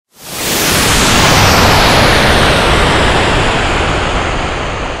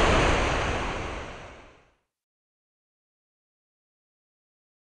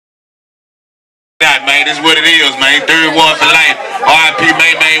man. This is what it is, man. 31 for life. R.I.P.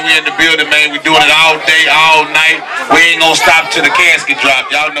 MAYNE, we in the building, man. We doing it all day, all night. We ain't gonna stop till the casket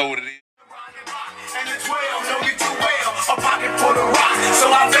drop. Y'all know what it is. A pocket full of rock, so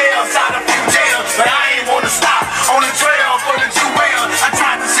I fell outside a few jails, but I ain't wanna stop on the trail for the jewel. I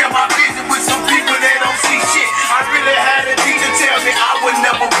tried to share my vision with some people that don't see shit. I really had a teacher tell me I would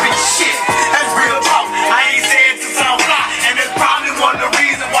never be shit. That's real talk. I ain't saying to sound fly, and that's probably one of the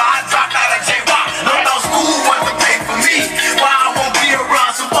reasons why I dropped out of J-Rock. I thought school wasn't paid for me. Why I won't be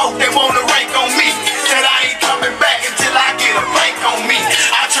around some folk that wanna rank on me? Said I ain't coming back until I get a blank on me.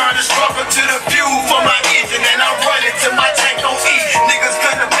 I turned the struggle to the fuel for my engine, and I'm running to my tank on E. Niggas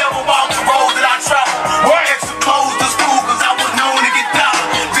couldn't have never walked the road that I traveled. Wore extra clothes to school cause I was known to get down.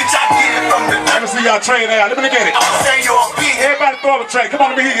 Bitch, I get it from the Let me see y'all train out. Let me look at it. I'll say you're a beat. Everybody throw up a train. Come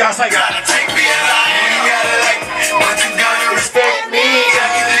on, let me hear y'all sing it. Gotta take me as I am. You gotta like me, but you gotta respect me. I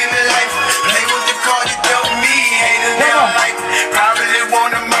can live a life. Play with the card you dealt me. Haters never like me. Probably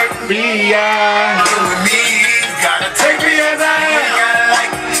wanna murder me. With me, you gotta take me as I am. You gotta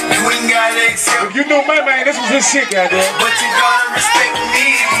like me. You ain't gotta accept. If you knew MAYNE, this was his shit, goddamn. But you gotta respect me.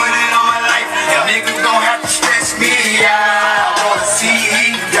 Put it on my life. Y'all niggas gon' have to stress me out. I wanna see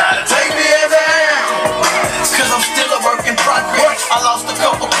you. Gotta take me as I am. Cause I'm still a work in progress. I lost a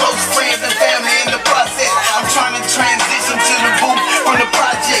couple close friends and family in the process. I'm trying to transition to the booth from the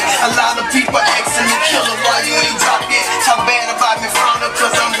project. A lot of people asking me, killer, why you ain't dropped yet? Talk bad about me, frown up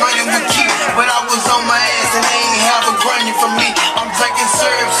cause I'm running with Q. But I was on my ass and they ain't have a grunting for me. I'm drinking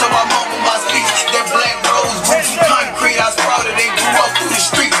syrup so I mumble my speech. That black rose grew from concrete. I sprouted, they grew up through the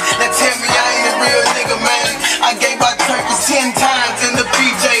streets. Now tell me I ain't a real nigga, man. I gave my turkeys 10 times in the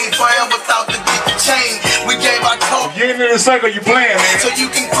PJs. Forever thought to get the chain. We gave our coke. You ain't in the circle, you playing, man. So you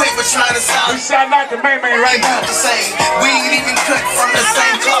can quit but trying to sound. We shout out to MAYNE right now. The same. We ain't even cut from the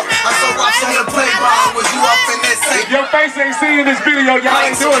same cloth. I'm so rocks on the playground. Was you up in that same? If your face ain't seen this video, y'all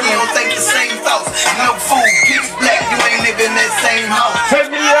ain't doing it. You don't think the same thoughts. No food, pitch black. You ain't living that same house.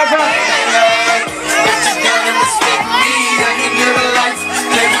 Take me as I am. But you gotta respect me. I can live a life.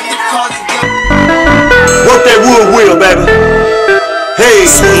 Play with the cards again. Work that wood wheel, baby. Hey,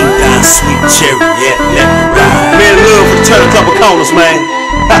 swing down, sweet cherry, yeah, let me ride. Man, love for turn a couple corners, man.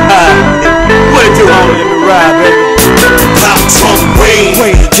 What it do, homie? Let me ride, baby. Pop trunk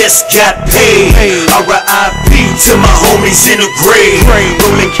Wayne, just got paid. R.I.P. to my homies in the grave.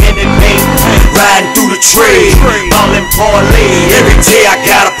 Rolling candy paint, riding through the trade. Ballin' parlay, every day I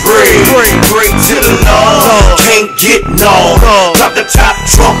gotta pray. Pray to the Lord, can't get no. Drop the top,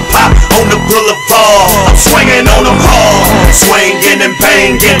 trunk pop on the boulevard. I'm swinging on them hard, swinging and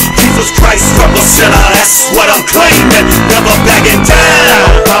banging. Jesus Christ representer, that's what I'm claiming. Never backing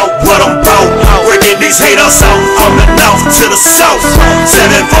down about what I'm about. Breaking these haters out from the north to the south.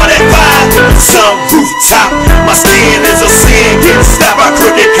 745, some rooftop. My skin is a sin, getting stopped by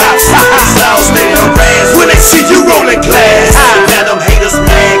crooked cops. Styles they harass when they see you rolling glass. Now them haters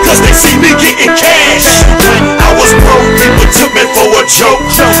mad cause they see me getting cash. When I was broke, people took me for a joke.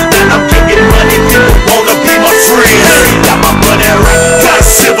 Now I'm getting money, people wanna be my friends. Got my money right, got a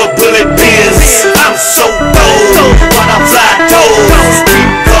silver bullet Benz. I'm so bold, when I fly doors. Keep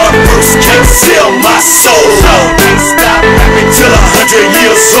God first, can't sell my soul. Can't stop rapping till 100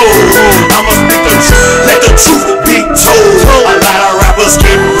 years old. I'ma speak the truth, let the truth be told. A lot of rappers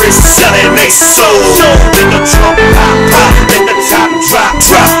get rich selling they soul. Let the trunk pop pop, let the top drop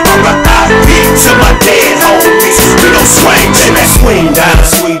drop. R.I.P. to my dead homies. We don't swing, baby. Swing down a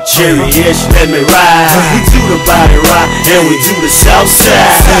sweet cherry, yeah, she let me ride. We do the body rock and we do the south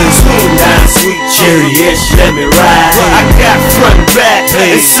side. Swing down a sweet cherry, yeah, she let me ride. I got front, back,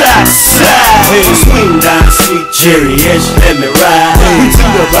 and side to side. Swing down a sweet cherry, yeah, she let me ride. We do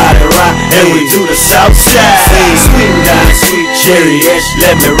the body rock and we do the south side. Swing down a sweet cherry, yeah, she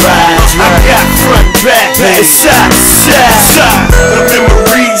let me ride. I got front, back, and side to side. The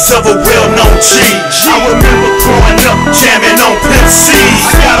memories of a well-known G. I remember growing up jamming on Pimp C.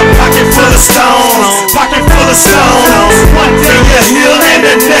 I got a pocket full of stones, pocket full of stones. One day you're here and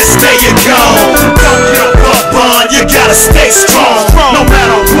the next day you're gone. Don't give up, bun, you gotta stay strong. No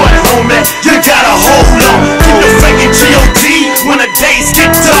matter what, homie, you gotta hold on. Keep the faking G.O.D. when the days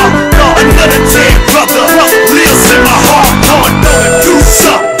get dark. Another dead brother lives in my heart. I'ma throw the deuce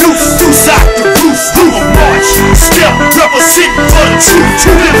up, deuce out the roof. I'ma march, step, representing for the truth.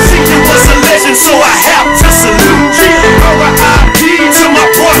 Pimp C was a legend, so I have to salute. R.I.P. to my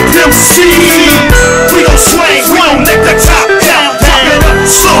boy Pimp C. We don't swing, we don't let the top down. Pop it up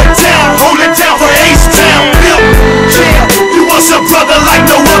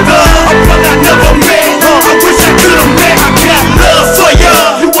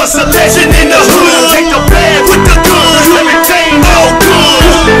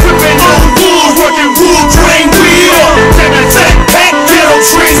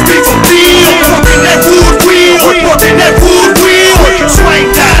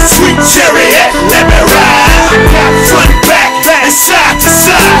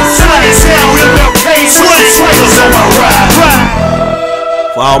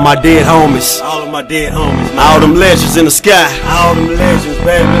all my dead homies. All of my dead homies. Man. All them legends in the sky. All them legends,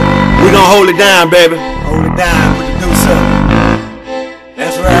 baby. We gon' hold it down, baby. Hold it down, we can do something.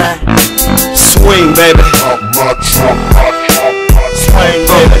 That's right. Swing, baby. Swing,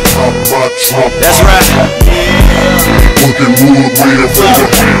 baby. That's right. Yeah. Working wood way for the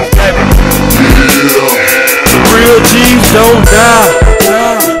baby. Yeah. Real G's don't die.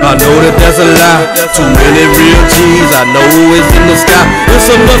 I know that that's a lie. Too many real G's, I know it's in the sky. It's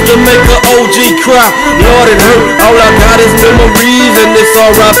enough to make an OG cry. Lord, it hurt. All I got is memories and this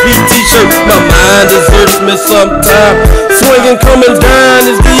R.I.P. t-shirt. My mind deserts me sometime. Swinging, coming down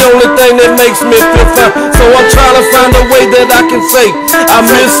is the only thing that makes me feel fine. So I'm trying to find a way that I can say I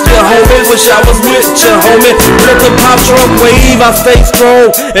miss you, homie. Wish I was with you, homie. Let the pop truck wave, I stay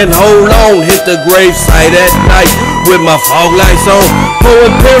strong and hold on. Hit the gravesite at night with my fog lights on.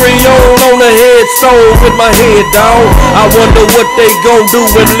 Pouring Perrion on the headstone with my head down. I wonder what they gon' do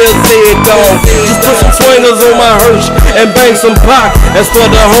when Lil Sid gone. Just put some swingers on my hearse and bang some pop. As for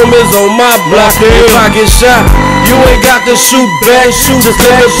the homies on my block, if I get shot, you ain't got to shoot back. Just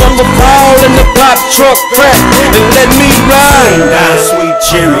let the bumper fall in the pop truck crack and let me ride. Swing down, sweet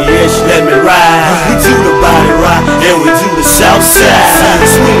cherry-ish, let me ride. We do the body rock and we do the south side.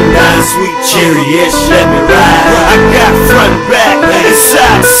 Swing down, sweet cherry-ish, let me ride. I got front, back, and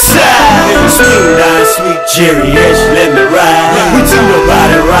side to side. Swing down, sweet cherry-ish, let me ride. We do the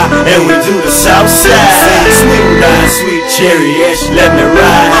body rock and we do the south side. Swing down, sweet cherry-ish, let me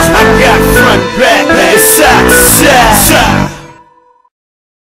ride. I got front, back,